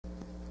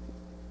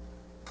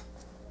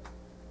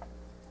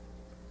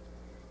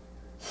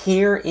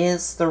here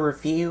is the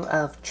review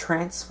of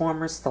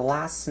Transformers The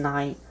Last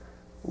Knight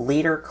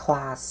Leader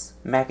Class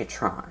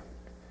Megatron.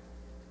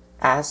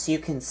 As you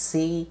can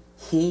see,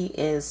 he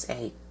is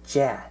a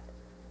jet.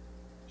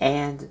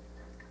 And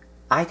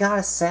I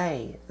gotta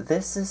say,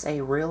 this is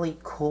a really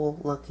cool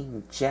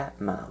looking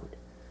jet mode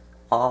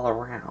all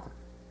around.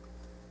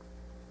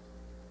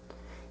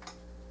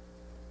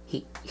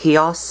 He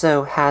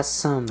also has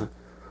some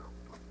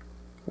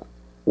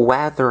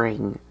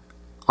weathering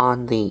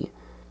on the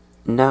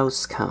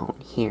nose cone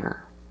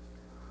here.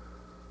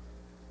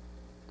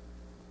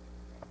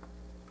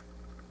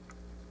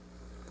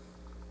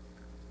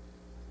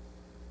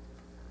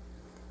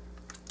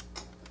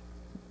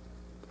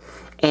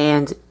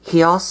 And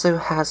he also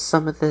has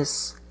some of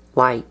this,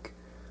 like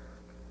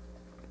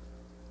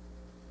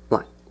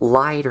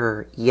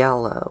lighter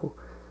yellow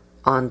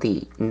on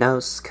the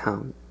nose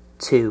cone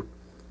to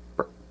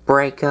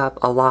break up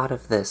a lot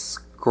of this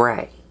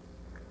gray.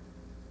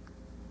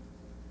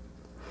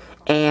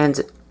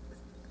 And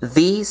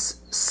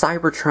these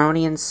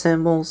Cybertronian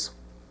symbols,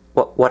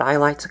 what I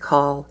like to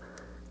call,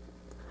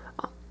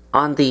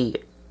 on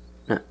the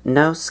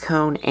nose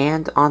cone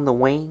and on the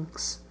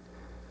wings,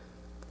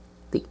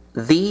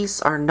 these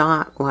are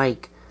not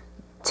like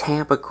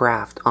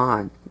tampographed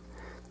on.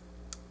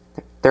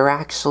 They're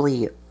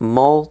actually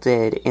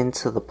molded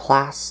into the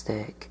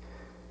plastic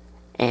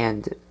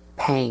and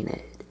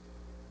painted,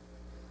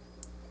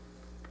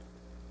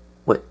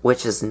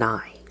 which is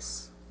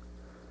nice.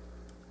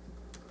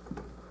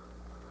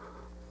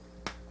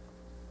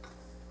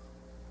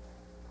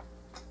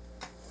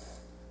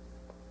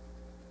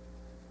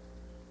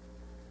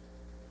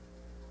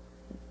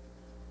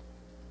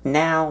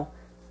 Now,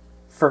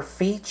 for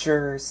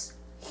features,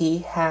 he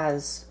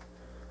has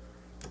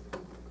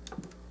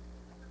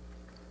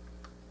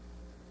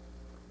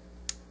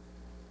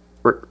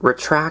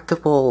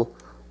retractable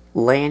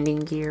landing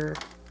gear,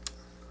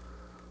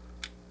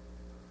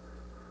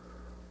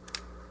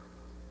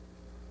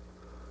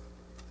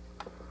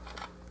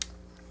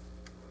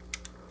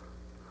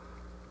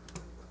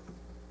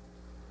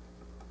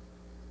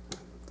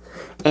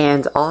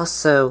 and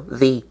also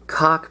the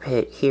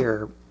cockpit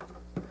here.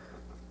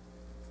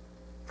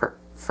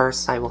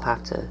 First, I will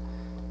have to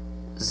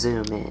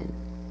zoom in.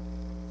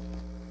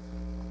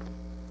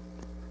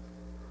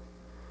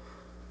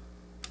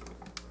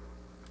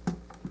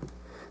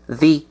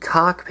 The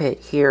cockpit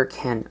here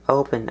can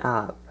open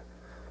up,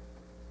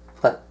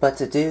 but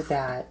to do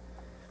that,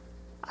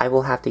 I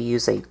will have to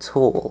use a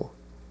tool.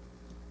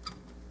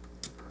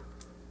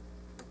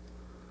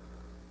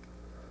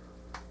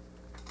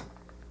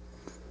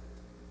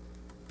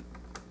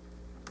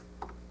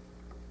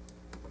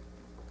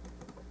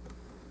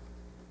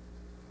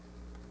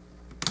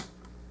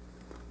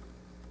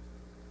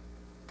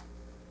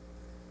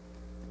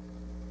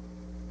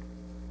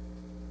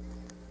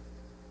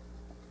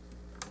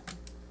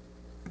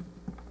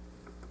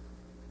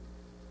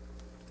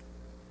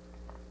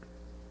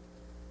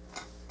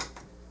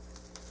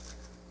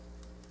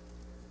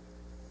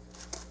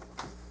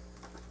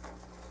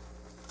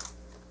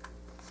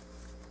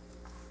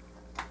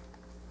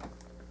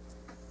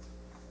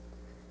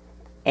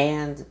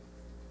 And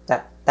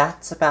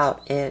that's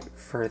about it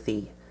for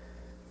the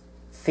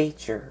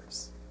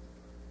features.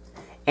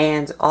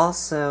 And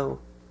also,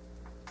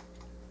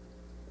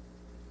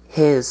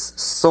 his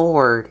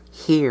sword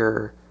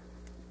here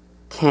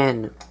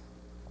can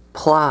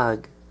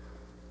plug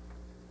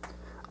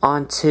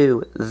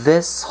onto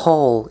this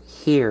hole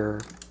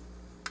here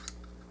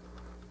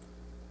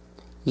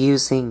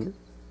using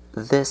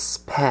this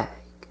peg.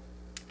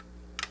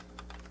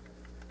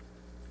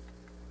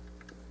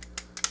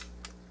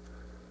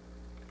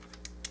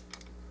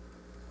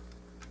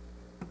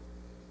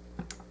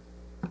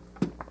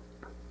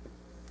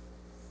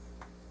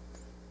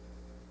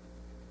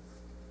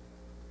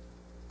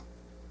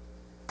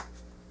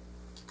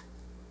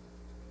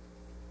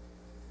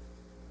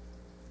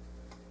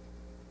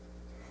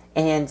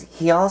 And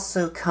he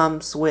also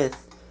comes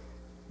with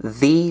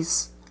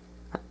these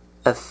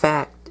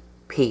effect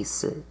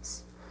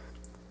pieces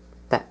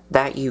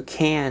that you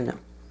can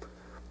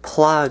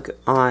plug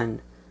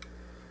on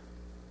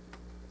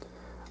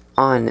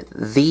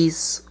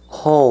these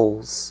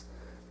holes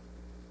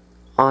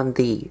on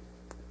the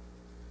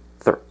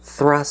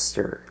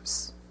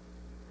thrusters.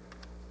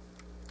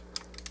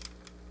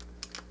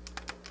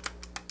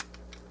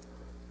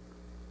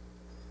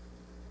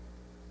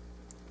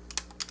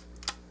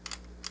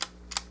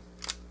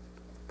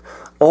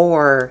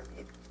 Or,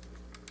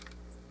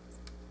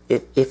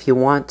 if you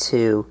want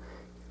to,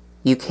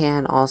 you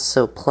can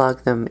also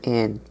plug them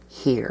in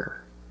here.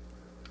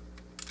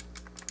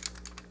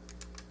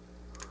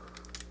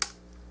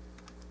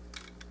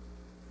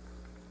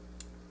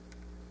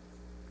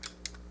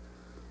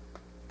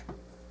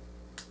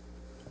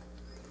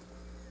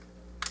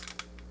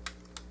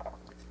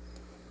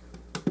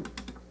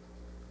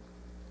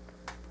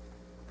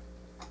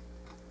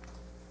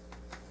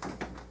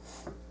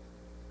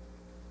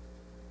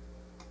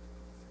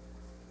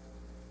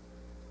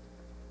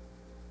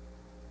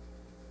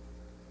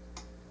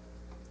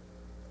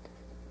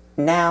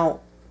 Now,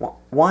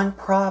 one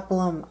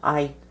problem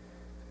I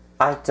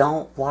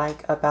don't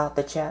like about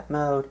the jet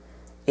mode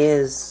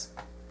is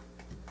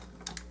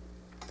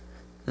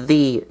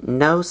the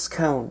nose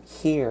cone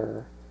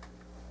here,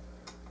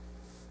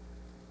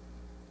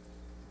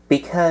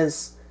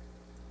 because,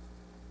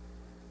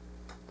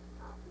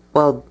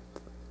 well,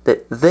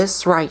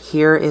 this right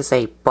here is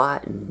a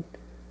button,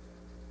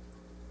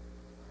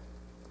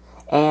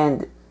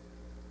 and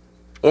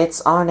it's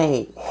on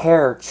a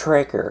hair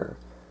trigger,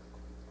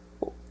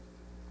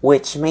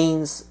 which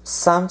means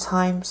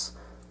sometimes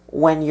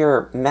when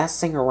you're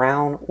messing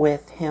around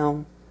with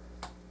him,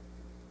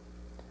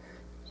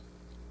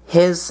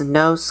 his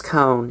nose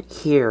cone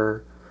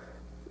here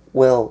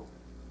will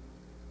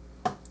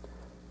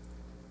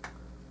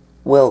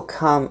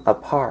come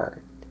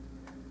apart.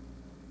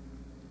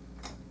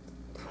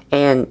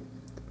 And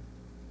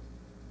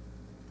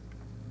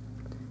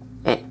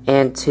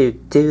to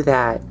do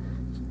that,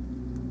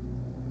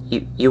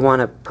 you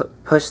want to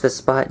push this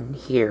button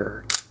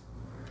here,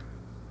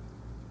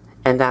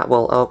 and that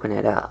will open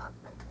it up.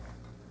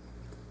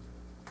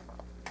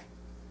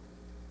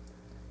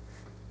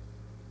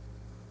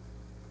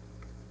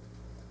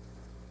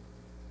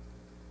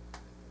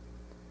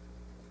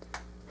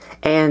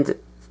 And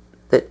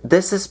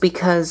this is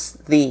because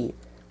the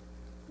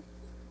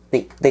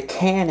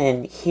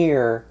cannon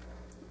here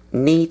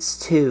needs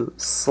to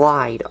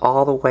slide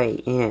all the way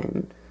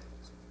in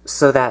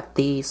so that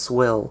these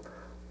will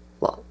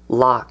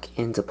lock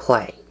into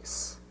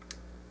place.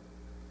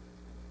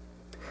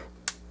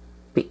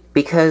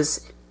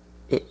 Because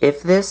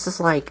if this is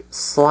like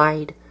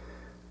slide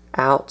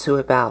out to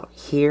about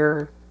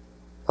here,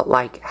 but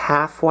like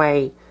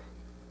halfway,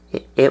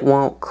 it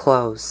won't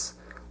close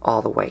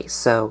all the way.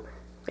 So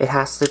it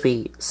has to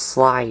be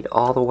slide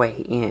all the way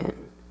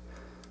in,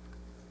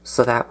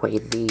 so that way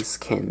these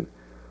can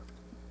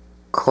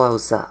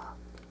close up.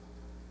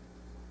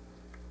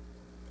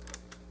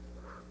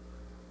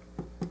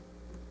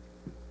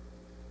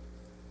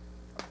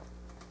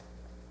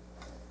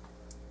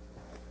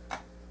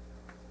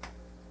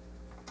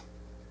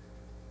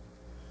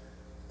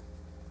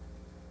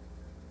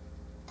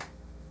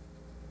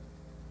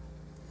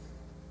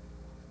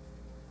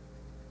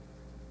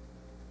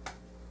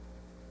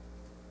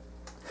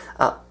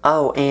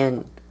 Oh,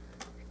 and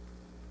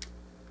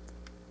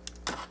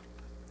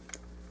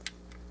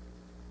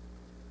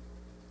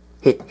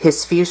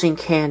his fusion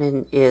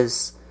cannon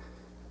is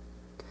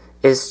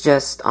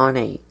just on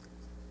a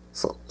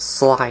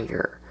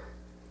slider,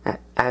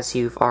 as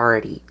you've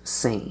already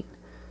seen.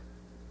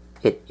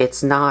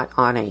 It's not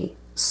on a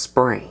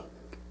spring.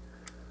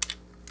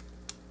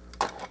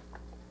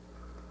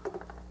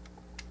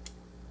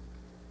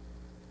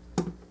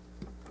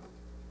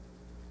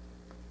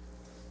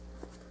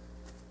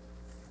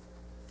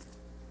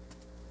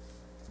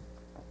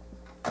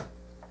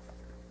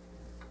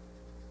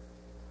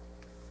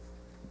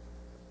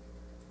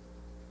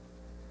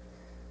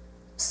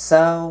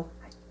 So,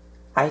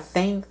 I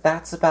think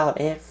that's about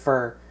it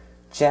for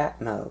jet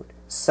mode.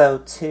 So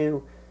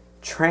to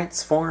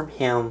transform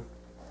him,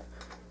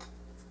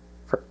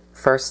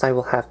 first I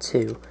will have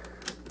to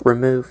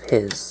remove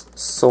his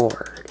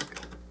sword.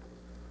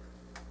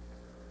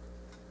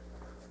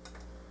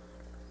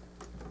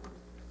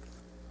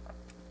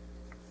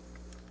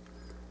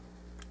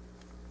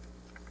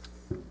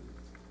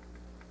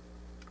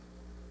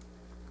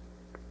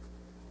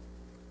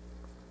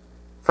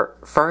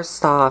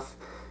 First off,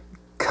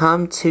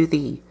 come to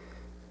the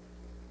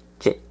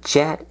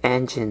jet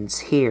engines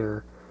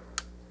here,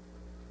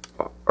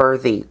 or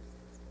the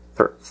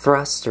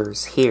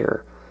thrusters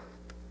here.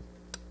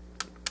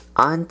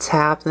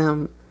 Untap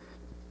them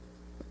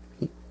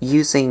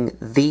using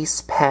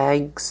these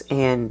pegs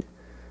and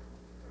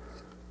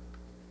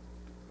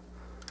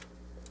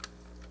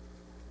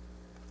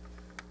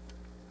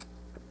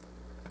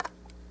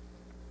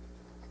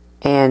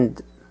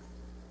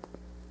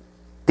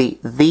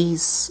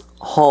these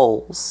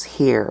holes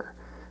here.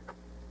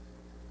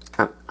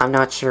 I'm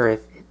not sure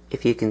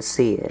if you can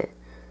see it,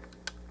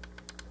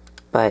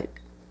 but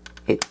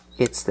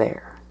it's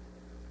there.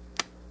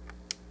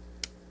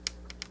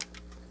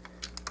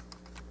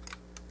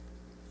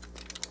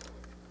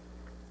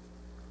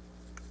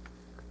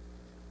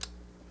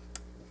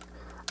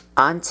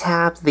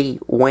 Untap the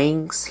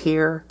wings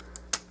here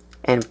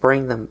and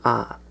bring them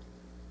up.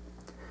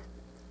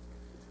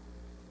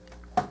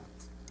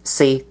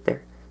 See,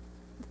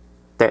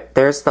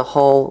 there's the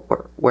hole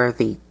where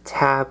the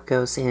tab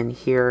goes in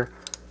here,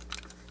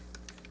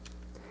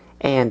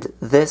 and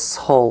this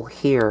hole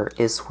here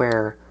is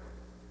where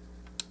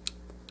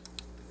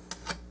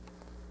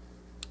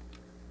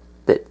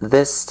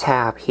this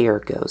tab here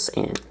goes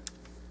in.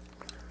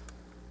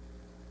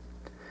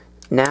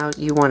 Now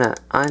you want to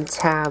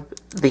untab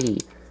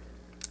the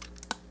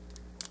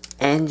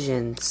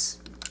engines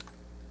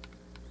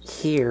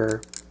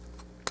here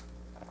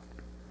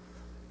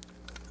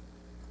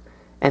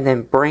and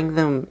then bring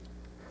them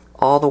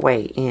all the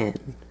way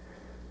in,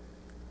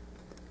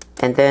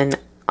 and then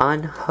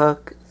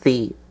unhook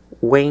the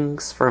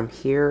wings from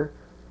here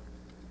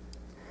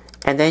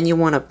And then you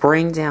want to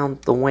bring down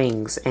the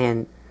wings,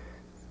 and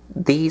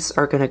these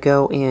are going to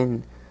go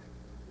in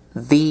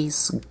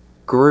these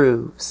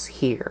grooves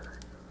here.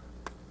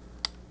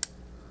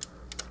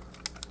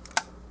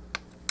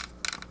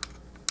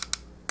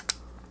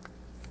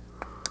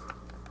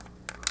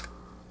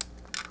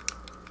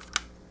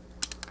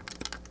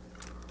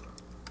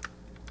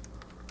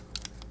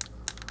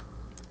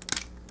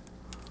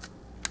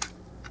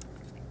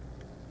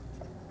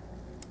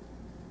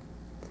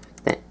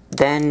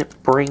 Then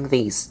bring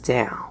these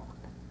down.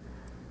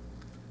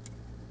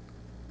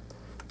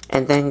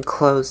 And then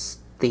close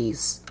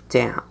these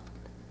down.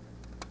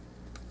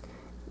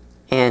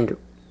 And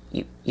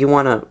you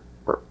want to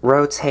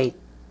rotate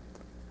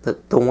the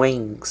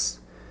wings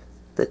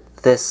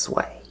this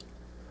way.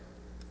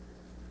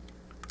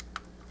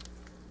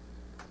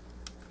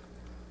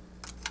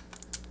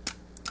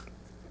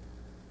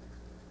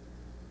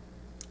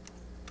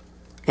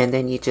 And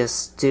then you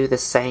just do the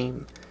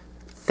same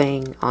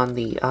thing on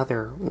the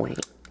other wing.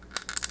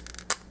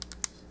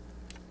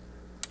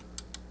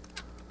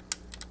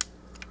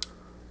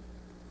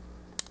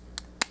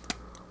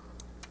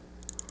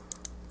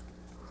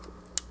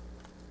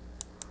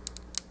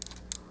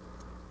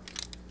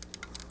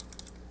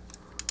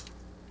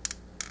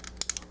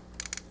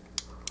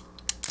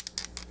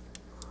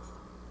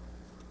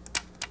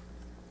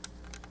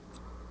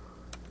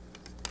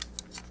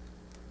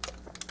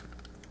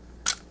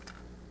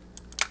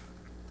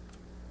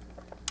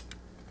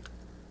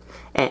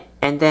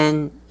 And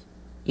then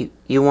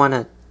you want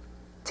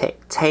to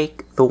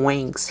take the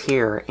wings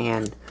here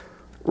and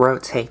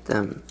rotate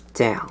them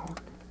down.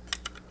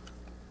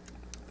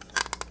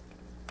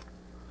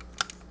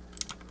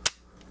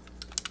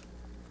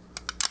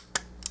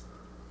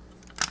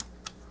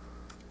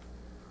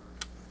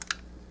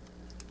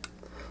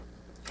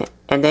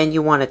 And then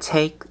you want to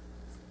take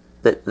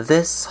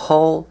this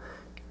whole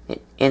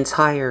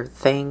entire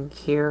thing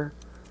here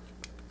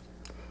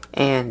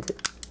and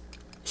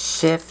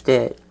shift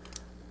it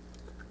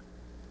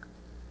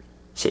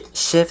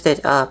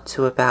up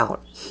to about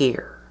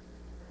here.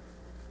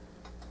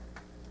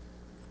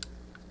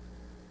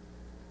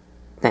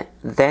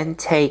 Then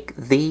take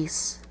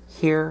these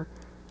here,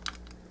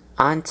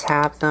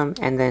 untap them,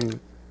 and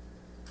then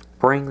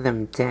bring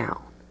them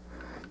down.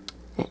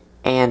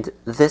 And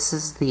this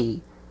is the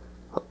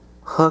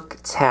hook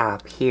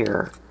tab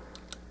here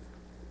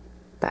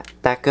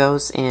that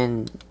goes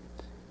in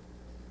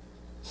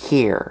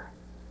here.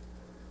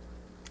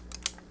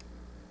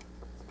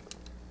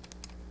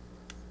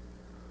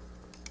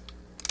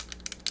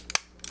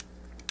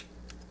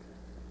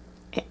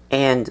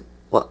 And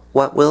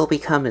what will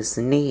become his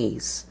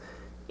knees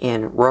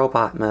in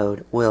robot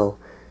mode will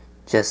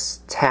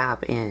just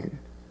tab in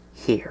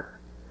here.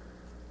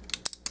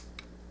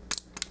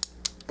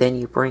 Then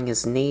you bring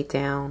his knee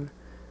down,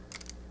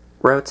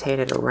 rotate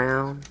it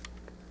around,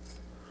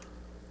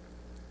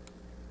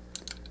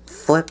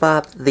 flip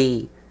up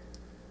the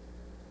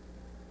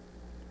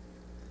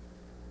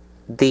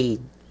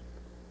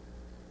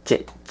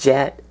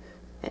jet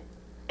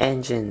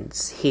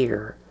engines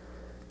here.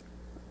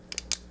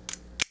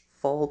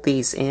 Fold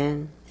these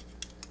in,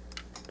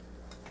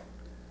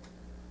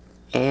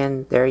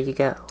 and there you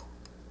go.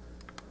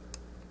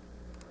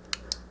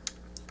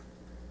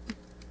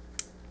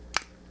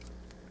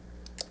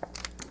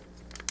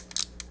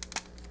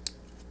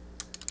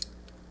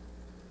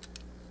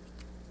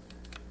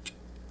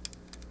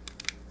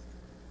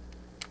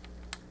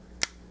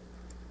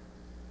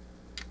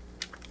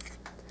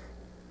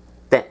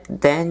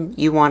 Then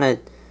you want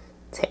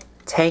to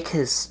take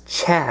his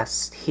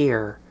chest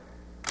here,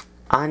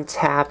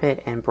 untap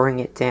it, and bring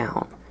it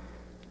down.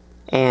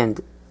 And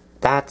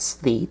that's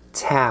the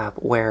tab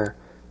where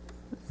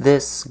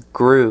this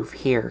groove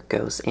here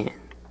goes in.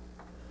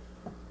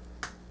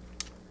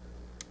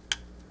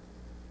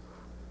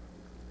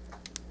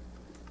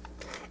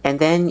 And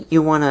then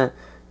you want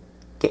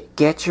to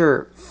get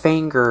your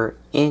finger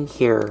in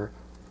here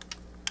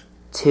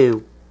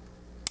to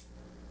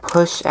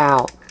push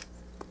out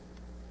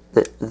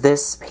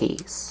this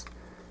piece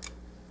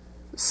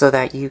so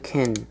that you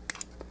can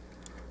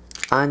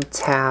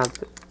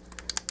untab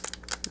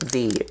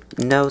the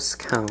nose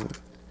cone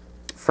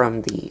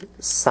from the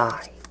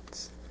sides.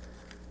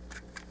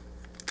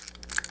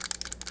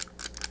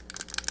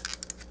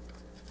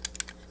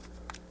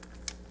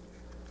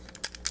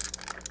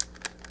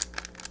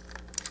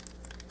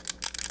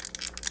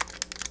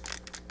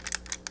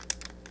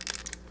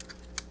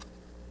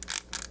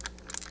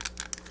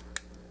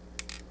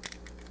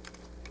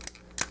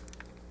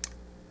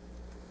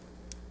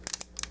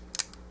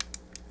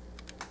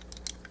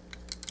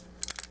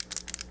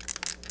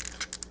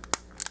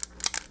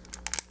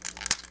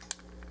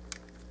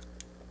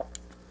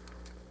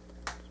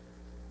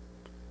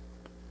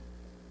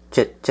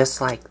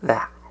 Just like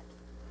that.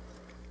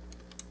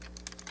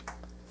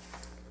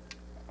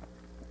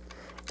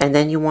 And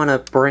then you want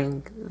to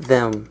bring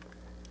them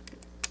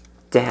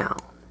down.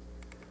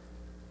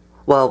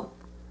 Well,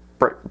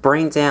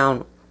 bring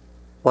down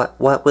what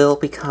will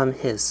become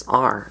his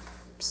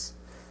arms.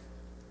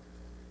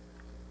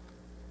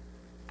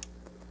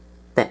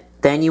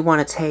 Then you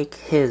want to take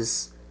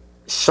his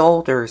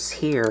shoulders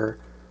here,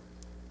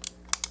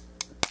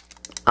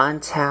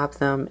 untap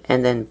them,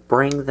 and then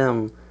bring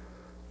them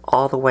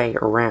all the way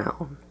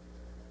around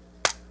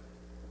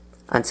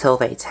until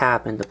they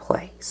tab into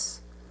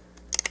place.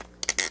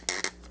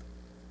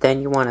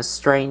 Then you want to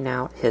straighten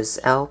out his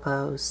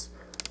elbows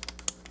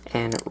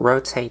and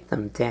rotate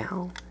them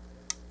down.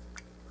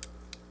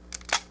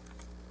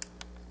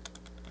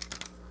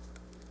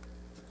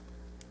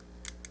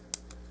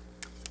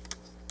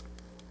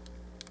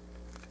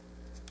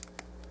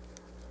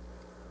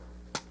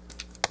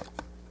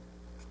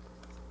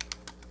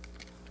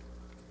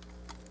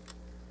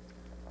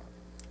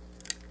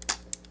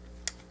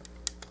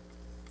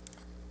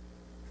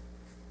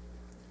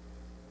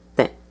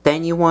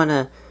 Then you want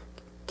to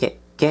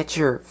get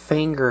your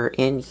finger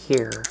in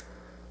here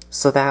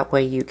so that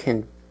way you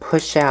can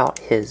push out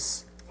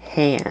his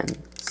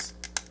hands.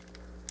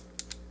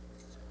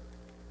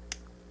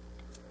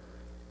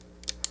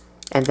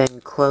 And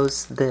then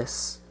close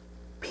this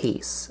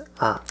piece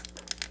up.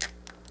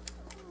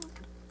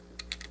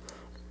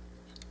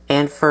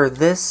 And for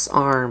this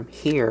arm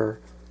here,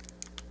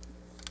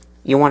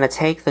 you want to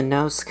take the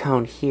nose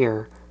cone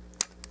here,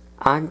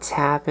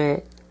 untap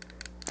it,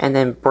 and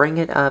then bring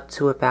it up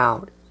to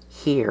about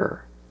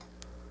here.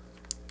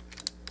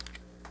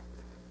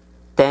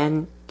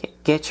 Then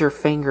get your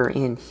finger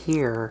in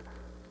here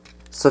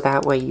so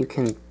that way you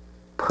can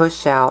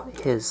push out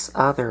his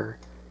other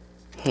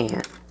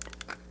hand.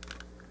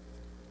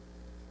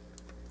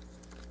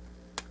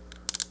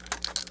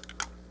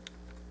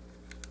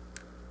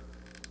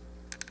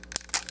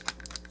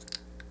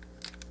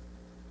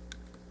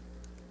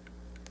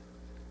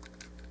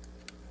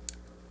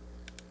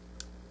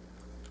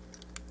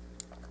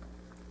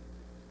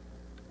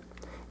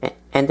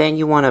 And then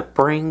you want to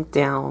bring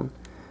down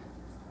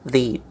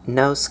the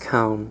nose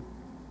cone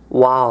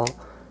while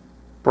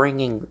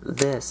bringing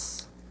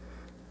this,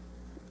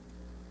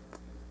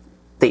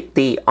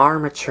 the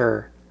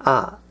armature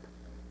up.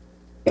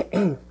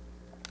 And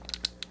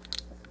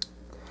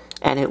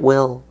it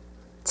will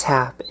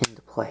tap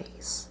into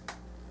place.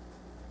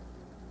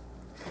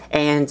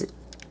 And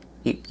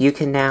you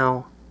can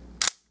now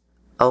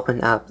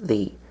open up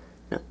the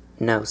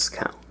nose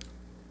cone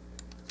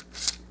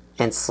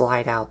and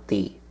slide out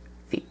the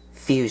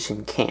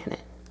fusion cannon.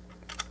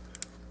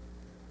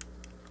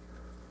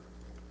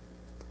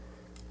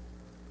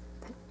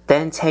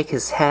 Then take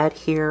his head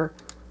here,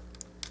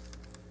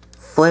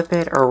 flip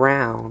it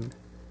around,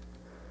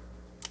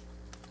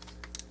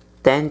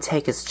 then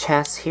take his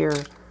chest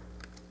here,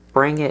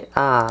 bring it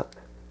up,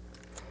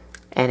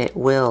 and it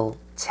will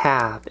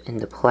tab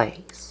into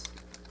place.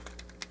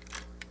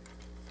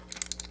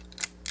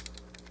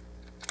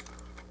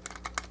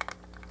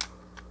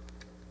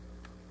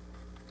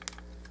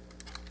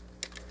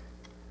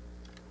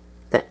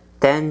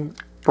 Then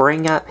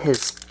bring up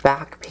his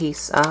back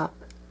piece up,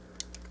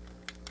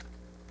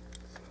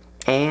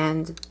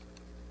 and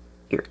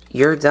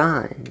you're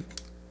done.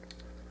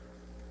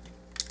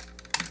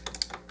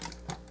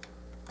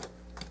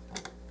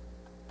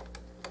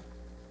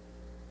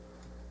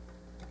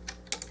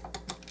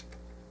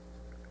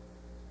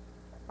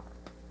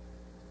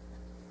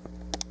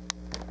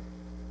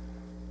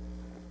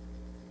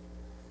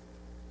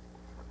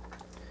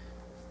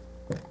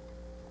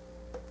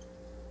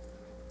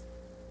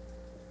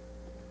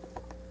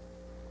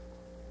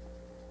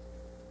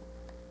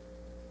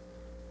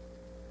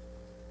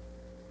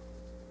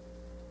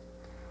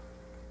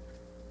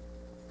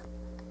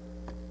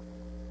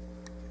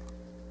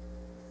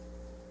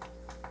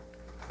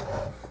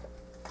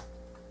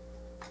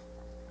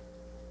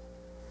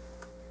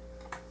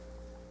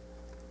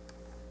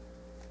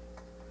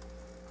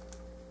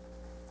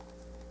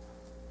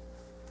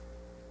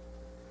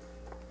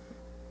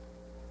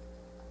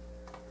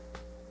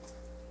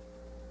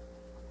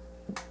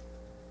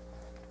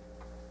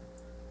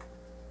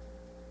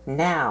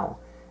 Now,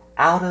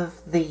 out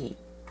of the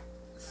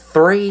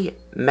 3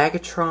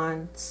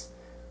 Megatrons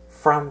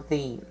from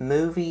the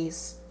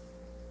movies,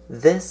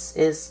 this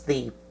is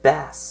the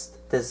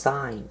best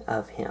design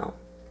of him.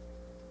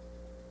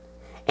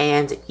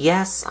 And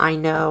yes, I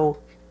know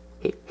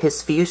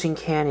his fusion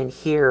cannon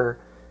here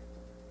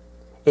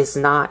is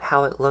not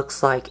how it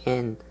looks like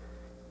in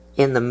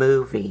the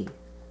movie.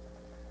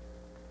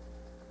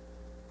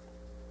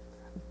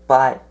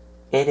 But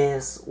it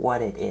is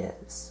what it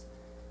is.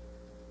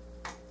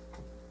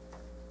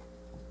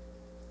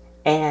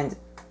 And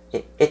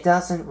it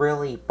doesn't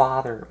really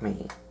bother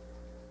me.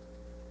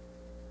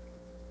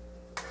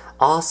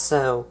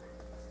 Also,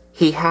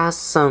 he has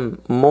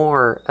some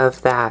more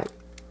of that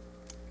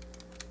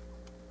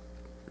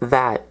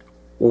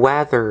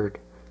weathered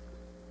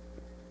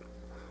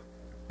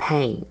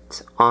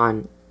paint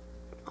on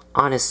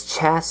his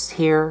chest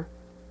here.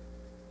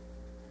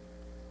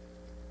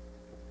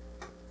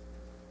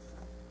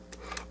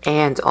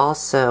 And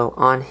also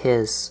on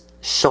his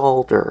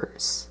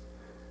shoulders.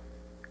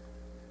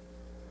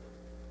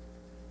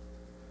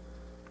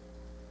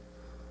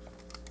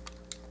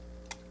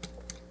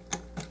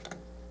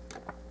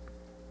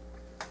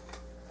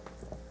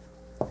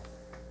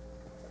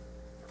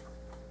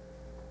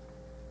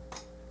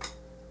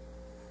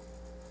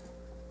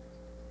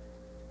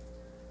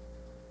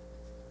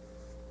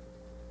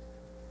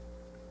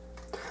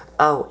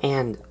 Oh,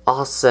 and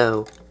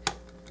also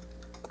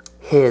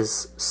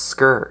his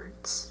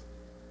skirts.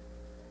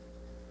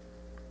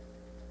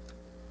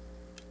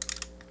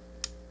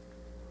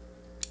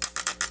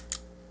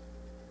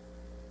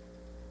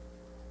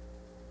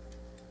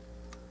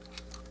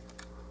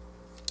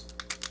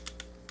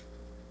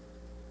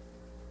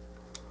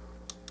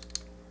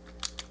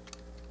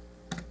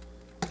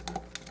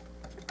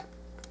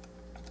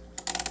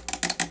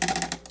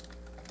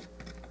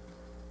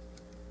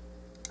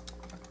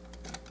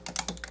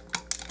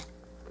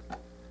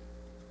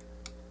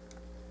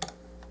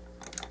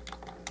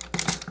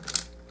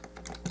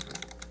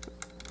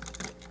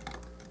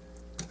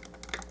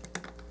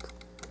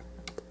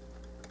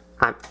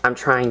 I'm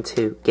trying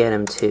to get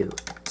him to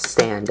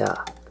stand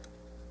up.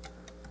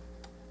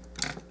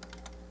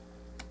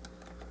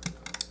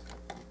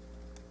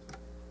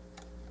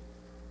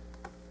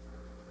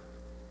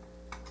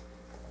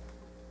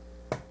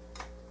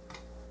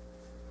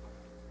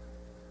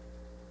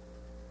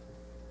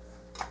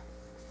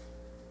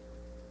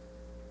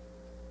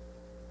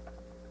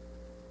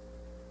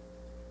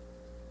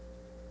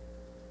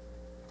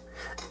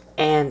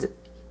 And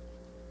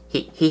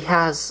he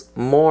has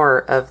more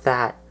of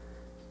that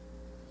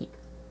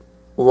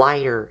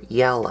lighter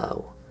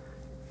yellow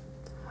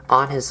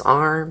on his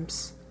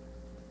arms,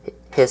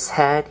 his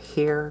head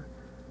here,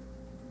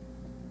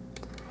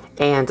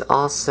 and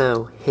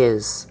also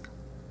his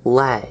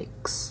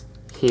legs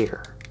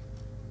here.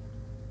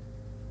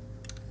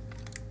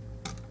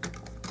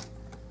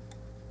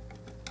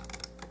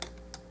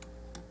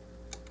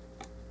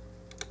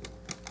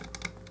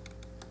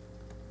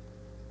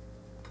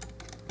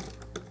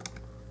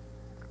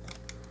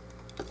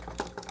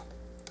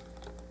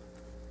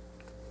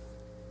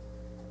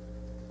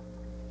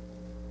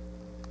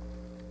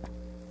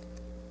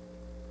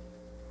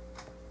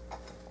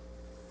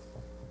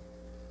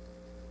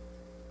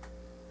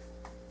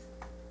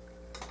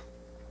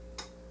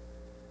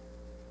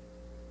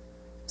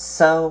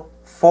 So,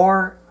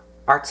 for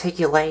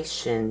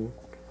articulation,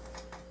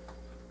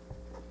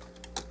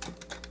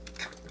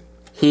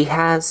 he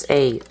has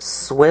a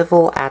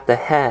swivel at the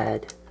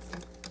head,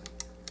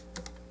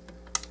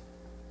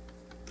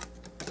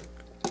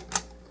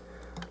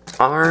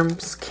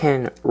 arms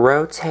can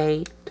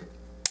rotate.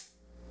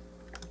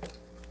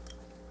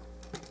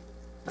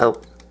 Oh,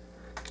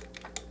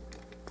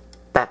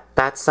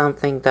 that's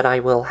something that I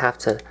will have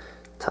to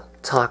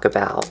talk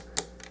about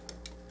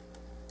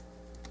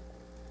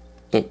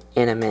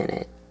in a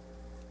minute.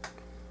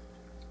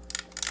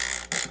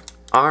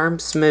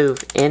 Arms move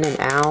in and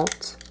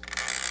out.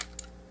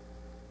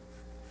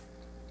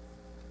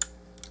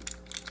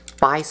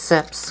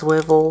 Bicep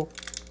swivel.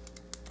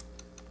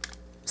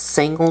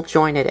 Single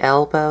jointed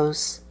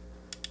elbows.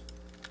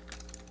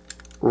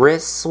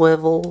 Wrist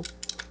swivel.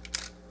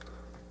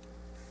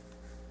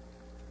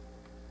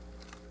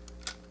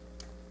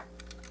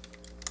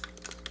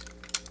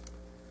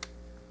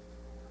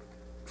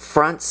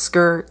 Front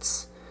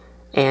skirts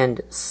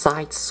and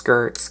side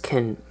skirts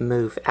can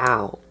move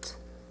out.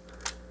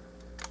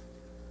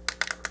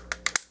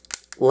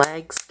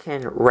 Legs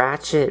can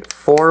ratchet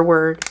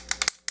forward,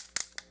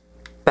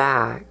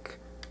 back,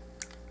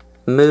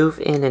 move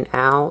in and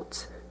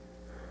out.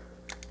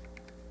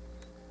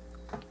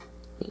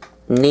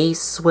 Knee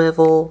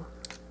swivel,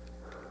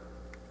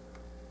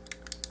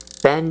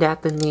 bend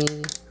at the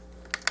knee.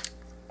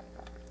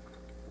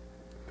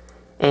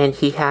 And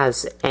he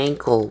has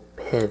ankle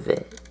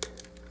pivot.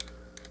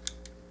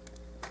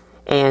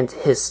 And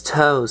his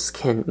toes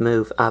can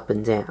move up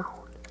and down.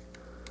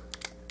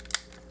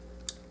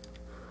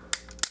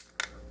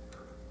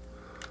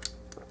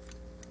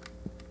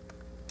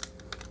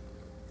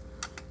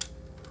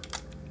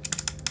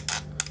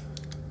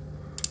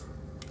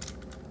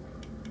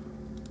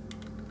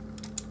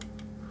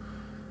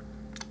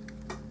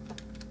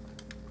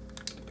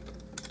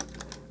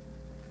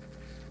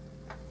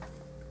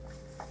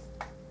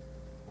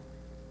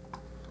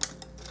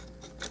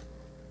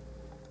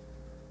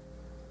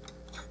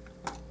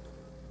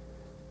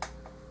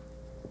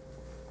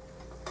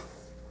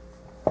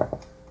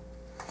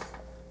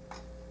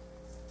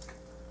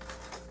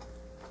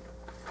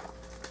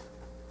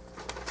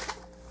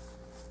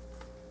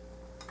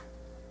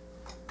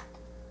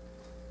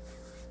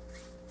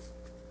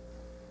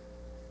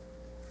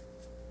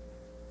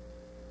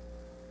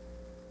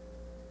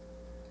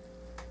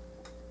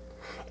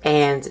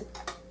 And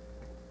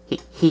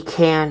he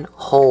can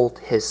hold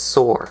his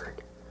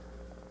sword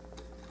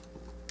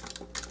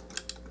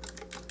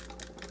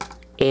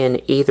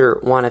in either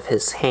one of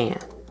his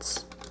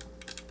hands.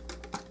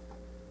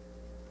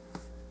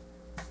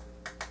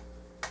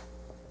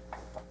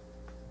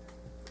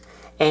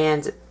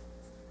 And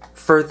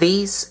for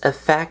these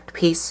effect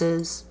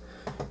pieces,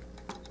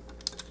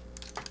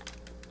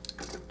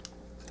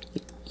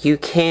 you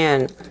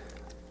can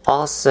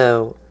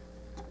also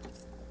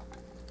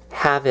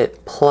have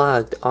it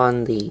plugged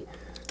on the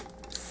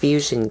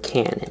fusion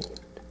cannon.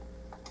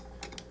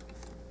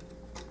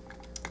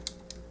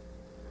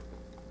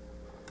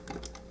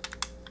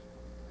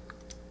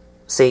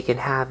 So you can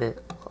have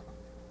it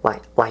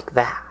like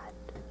that.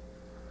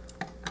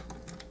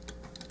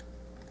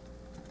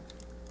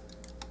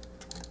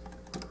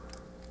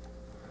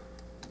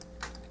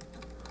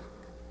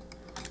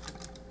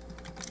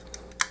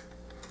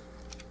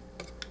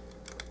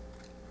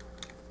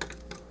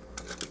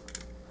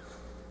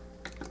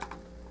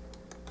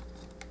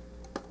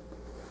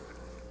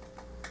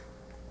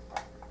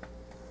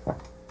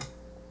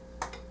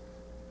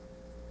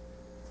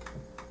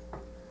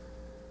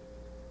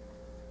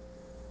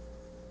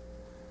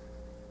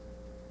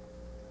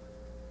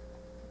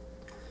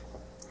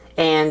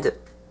 And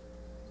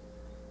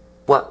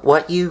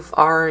what you've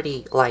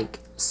already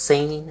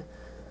seen,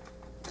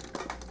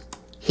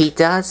 he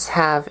does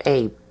have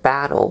a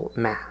battle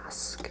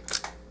mask.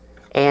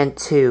 And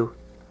to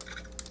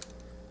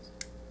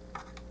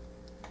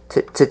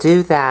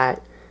do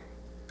that,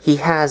 he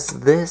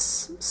has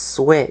this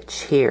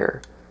switch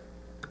here.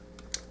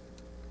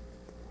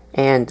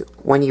 And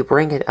when you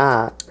bring it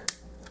up,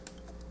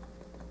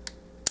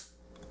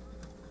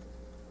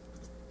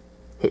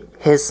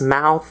 his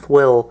mouth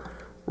will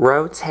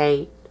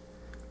rotate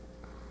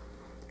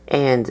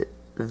and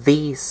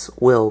these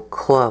will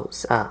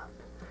close up.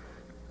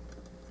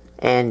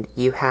 And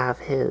you have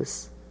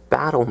his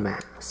battle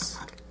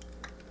mask.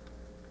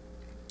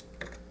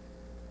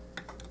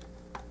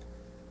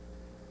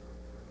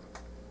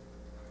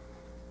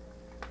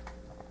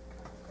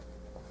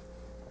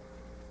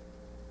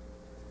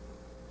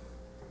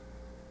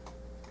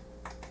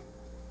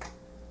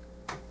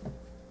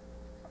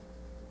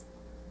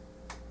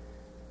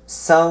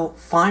 So,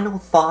 final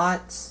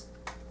thoughts.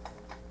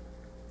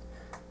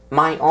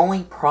 My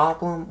only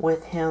problem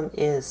with him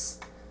is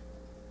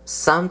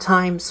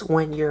sometimes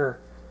when you're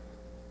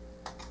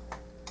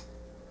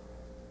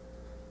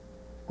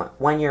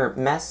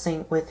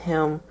messing with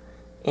him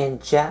in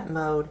jet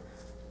mode,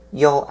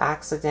 you'll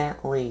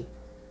accidentally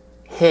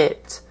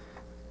hit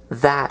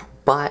that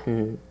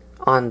button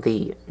on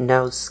the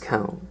nose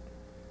cone,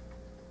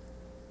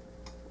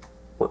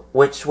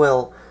 which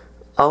will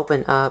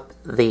open up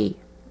the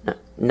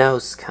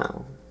nose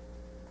cone.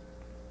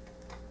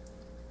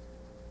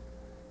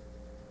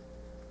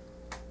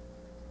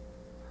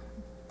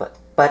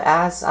 But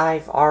as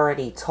I've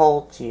already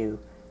told you,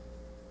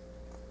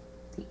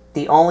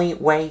 the only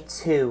way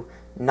to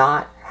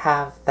not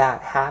have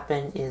that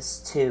happen is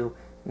to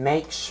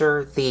make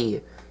sure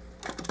the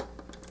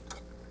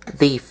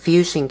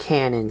fusion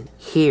cannon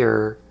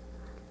here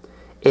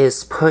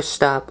is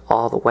pushed up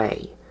all the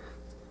way.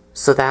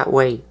 So that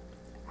way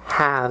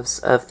halves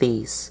of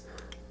these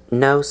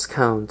nose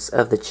cones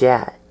of the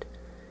jet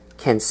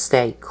can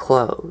stay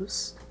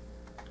closed.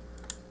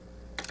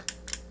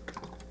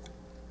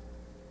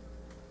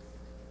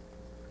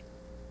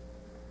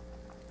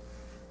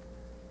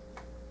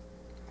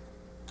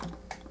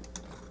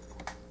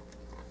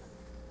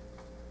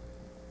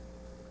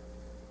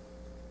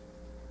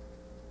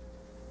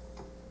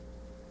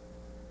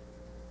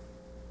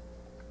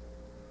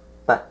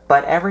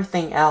 But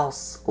everything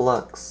else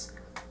looks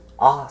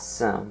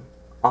awesome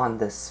on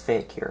this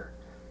figure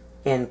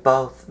in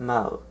both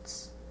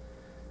modes.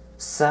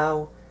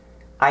 So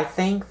I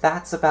think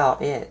that's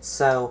about it.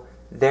 So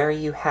there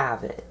you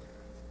have it.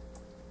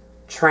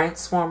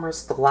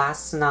 Transformers The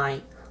Last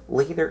Knight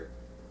Leader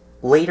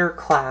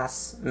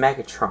Class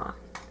Megatron.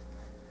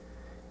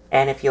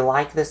 And if you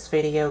like this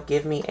video,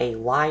 give me a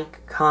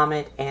like,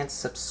 comment, and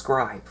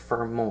subscribe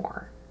for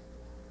more.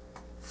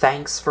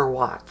 Thanks for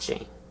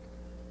watching.